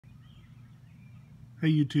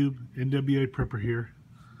Hey YouTube, NWA Prepper here.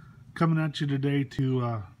 Coming at you today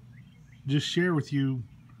to just share with you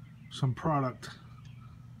some product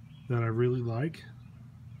that I really like.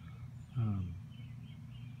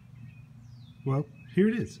 Well, here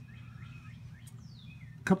it is.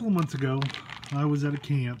 A couple of months ago, I was at a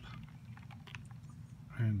camp,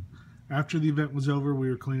 and after the event was over, we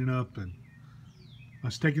were cleaning up, and I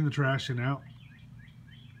was taking the trash and out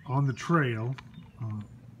on the trail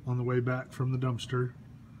on the way back from the dumpster.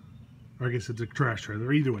 Or I guess it's a trash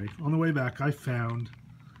trailer. Either way, on the way back, I found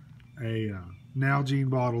a Nalgene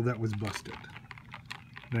bottle that was busted.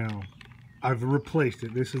 Now, I've replaced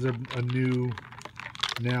it. This is a new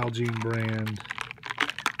Nalgene brand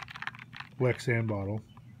Lexan bottle.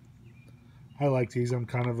 I like these. I'm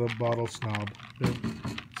kind of a bottle snob.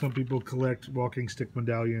 Some people collect walking stick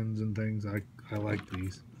medallions and things. I like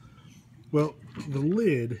these. Well, the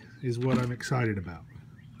lid is what I'm excited about.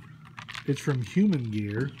 It's from Human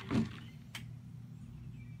Gear.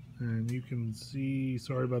 And you can see,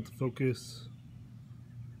 sorry about the focus.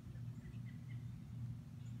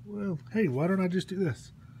 Well, hey, why don't I just do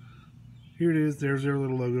this? Here it is. There's their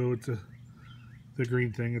little logo. It's the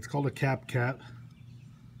green thing. It's called a capCAP.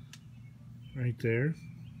 Right there.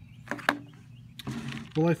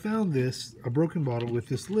 Well, I found a broken bottle with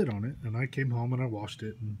this lid on it, and I came home and I washed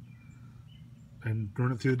it and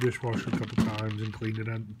run it through the dishwasher a couple times and cleaned it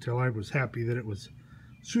until I was happy that it was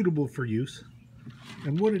suitable for use.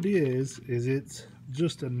 And what it is it's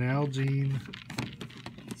just a Nalgene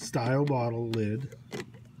style bottle lid.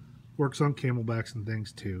 Works on camelbacks and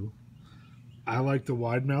things too. I like the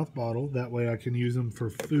wide mouth bottle. That way I can use them for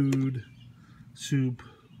food, soup,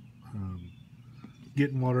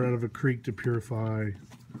 getting water out of a creek to purify.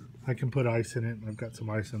 I can put ice in it. I've got some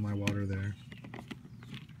ice in my water there.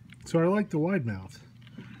 So I like the wide mouth.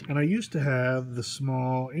 And I used to have the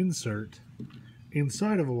small insert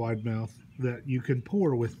inside of a wide mouth that you can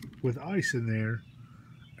pour with ice in there,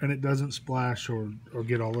 and it doesn't splash or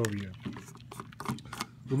get all over you.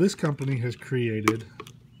 Well, this company has created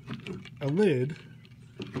a lid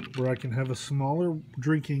where I can have a smaller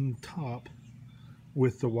drinking top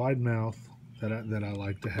with the wide mouth that I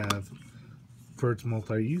like to have for its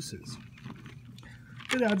multi-uses.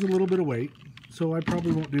 It adds a little bit of weight, so I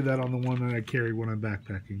probably won't do that on the one that I carry when I'm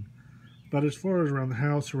backpacking. But as far as around the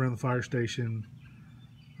house, around the fire station,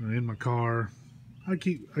 in my car, I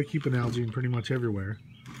keep an Nalgene pretty much everywhere.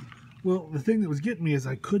 Well, the thing that was getting me is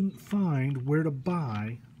I couldn't find where to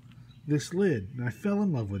buy this lid, and I fell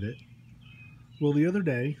in love with it. Well, the other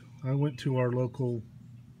day, I went to our local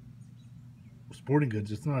sporting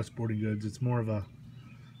goods. It's not a sporting goods. It's more of a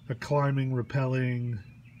climbing, rappelling,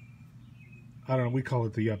 I don't know, we call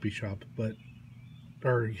it the yuppie shop,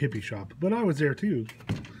 or hippie shop. But I was there too,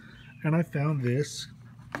 and I found this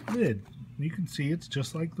lid. You can see it's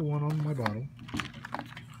just like the one on my bottle.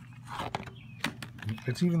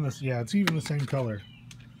 It's even this, yeah, it's even the same color.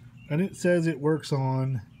 And it says it works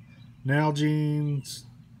on Nalgene's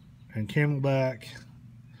and Camelback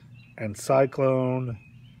and Cyclone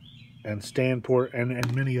and Stanport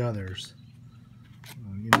and many others.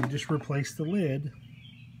 You just replace the lid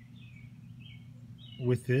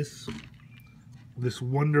with this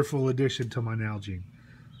wonderful addition to my Nalgene.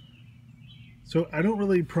 So I don't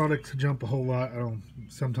really product jump a whole lot.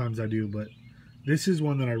 Sometimes I do, but this is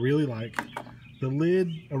one that I really like. The lid,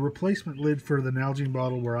 a replacement lid for the Nalgene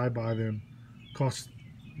bottle where I buy them, costs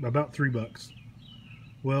about $3.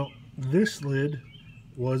 Well, this lid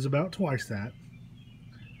was about twice that,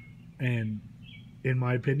 and in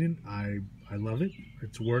my opinion, I love it.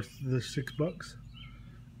 It's worth the $6.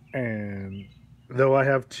 And though I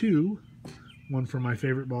have two, one for my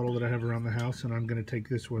favorite bottle that I have around the house, and I'm going to take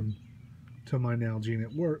this one to my Nalgene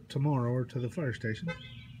at work tomorrow or to the fire station.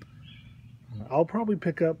 I'll probably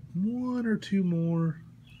pick up one or two more,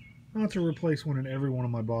 not to replace one in every one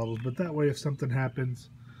of my bottles, but that way if something happens,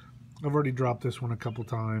 I've already dropped this one a couple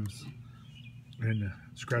times and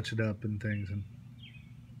scratch it up and things, and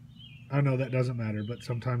I know that doesn't matter, but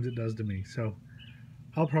sometimes it does to me. So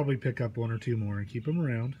I'll probably pick up one or two more and keep them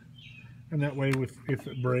around, and that way if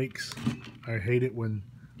it breaks, I hate it when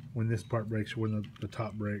this part breaks or when the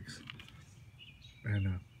top breaks.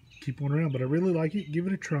 And keep one around, but I really like it. Give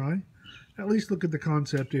it a try. At least look at the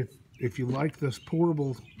concept. If you like this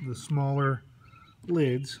portable, the smaller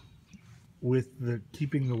lids with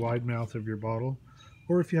keeping the wide mouth of your bottle,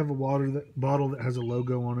 or if you have a bottle that has a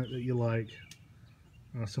logo on it that you like,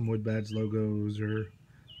 some Wood Badge logos or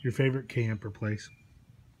your favorite camp or place,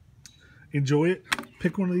 enjoy it.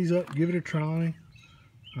 Pick one of these up. Give it a try.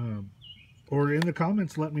 Or in the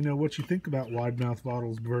comments, let me know what you think about wide mouth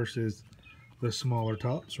bottles versus the smaller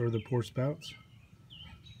tops or the pour spouts.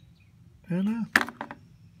 And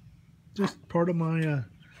just part of my,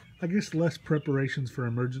 I guess, less preparations for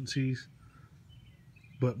emergencies,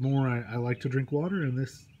 but more I like to drink water, and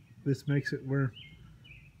this makes it where,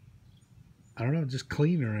 I don't know, just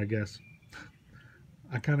cleaner, I guess.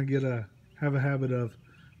 I kind of have a habit of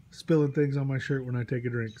spilling things on my shirt when I take a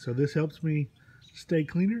drink. So this helps me stay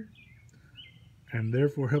cleaner and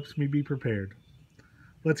therefore helps me be prepared.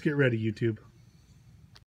 Let's get ready, YouTube.